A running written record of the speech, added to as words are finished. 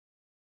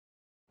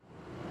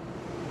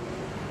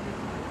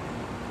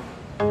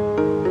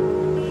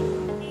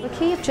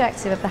key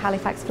objective of the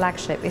Halifax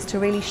Flagship is to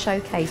really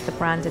showcase the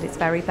brand at its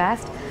very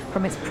best.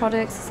 From its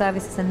products,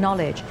 services and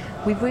knowledge,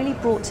 we've really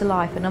brought to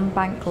life an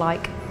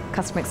unbank-like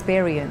customer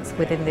experience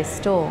within this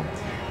store.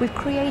 We've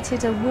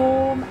created a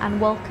warm and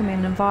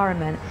welcoming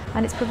environment,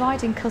 and it's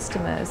providing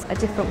customers a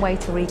different way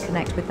to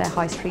reconnect with their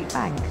high street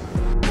bank.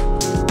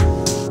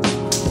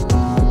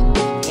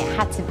 It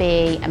had to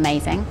be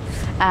amazing.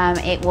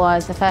 It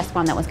was the first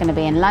one that was going to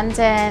be in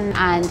London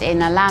and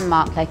in a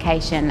landmark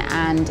location,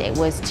 and it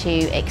was to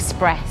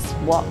express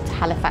what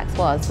Halifax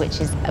was,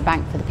 which is a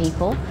bank for the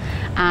people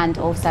and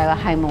also a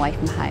home away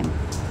from home.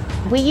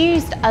 We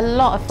used a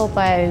lot of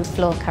Forbo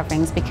floor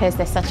coverings because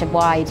there's such a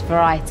wide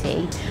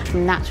variety,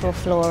 from natural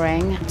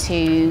flooring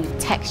to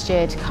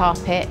textured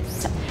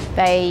carpets.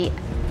 They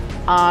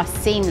are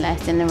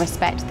seamless in the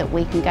respect that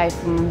we can go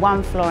from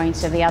one flooring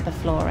to the other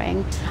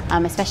flooring,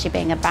 especially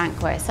being a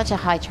bank where it's such a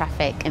high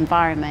traffic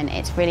environment.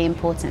 It's really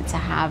important to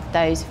have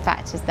those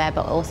factors there,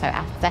 but also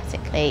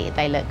aesthetically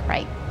they look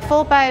great.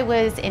 Forbo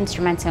was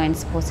instrumental in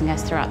supporting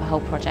us throughout the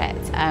whole project,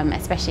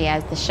 especially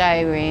as the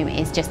showroom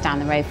is just down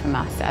the road from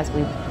us, as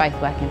we both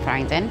work in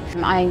Farringdon.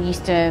 I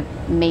used to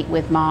meet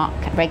with Mark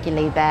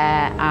regularly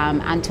there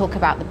and talk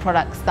about the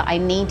products that I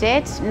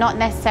needed, not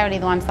necessarily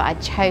the ones that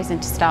I'd chosen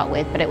to start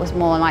with, but it was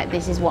more like,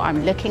 this is what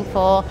I'm looking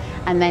for,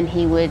 and then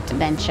he would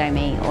then show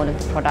me all of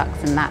the products,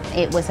 and that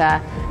it was a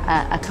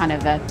kind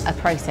of a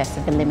process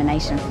of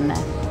elimination from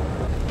there.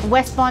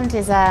 West Bond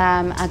is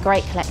a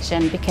great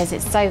collection because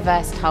it's so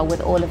versatile with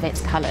all of its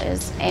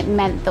colours. It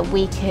meant that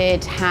we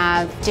could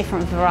have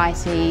different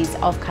varieties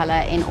of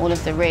colour in all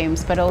of the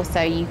rooms, but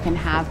also you can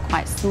have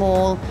quite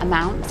small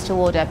amounts to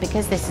order.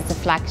 Because this is a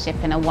flagship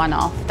and a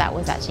one-off, that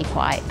was actually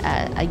quite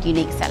a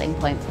unique selling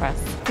point for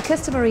us. The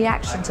customer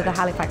reaction to the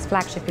Halifax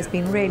Flagship has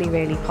been really,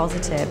 really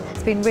positive.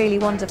 It's been really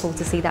wonderful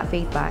to see that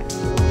feedback.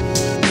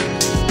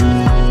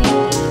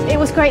 It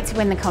was great to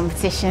win the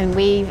competition.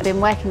 We've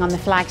been working on the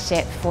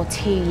flagship for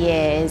 2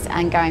 years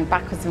and going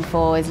backwards and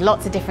forwards,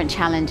 lots of different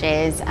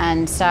challenges,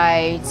 and so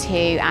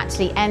to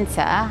actually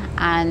enter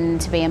and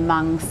to be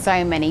among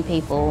so many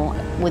people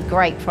with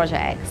great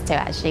projects to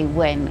actually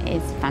win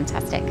is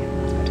fantastic.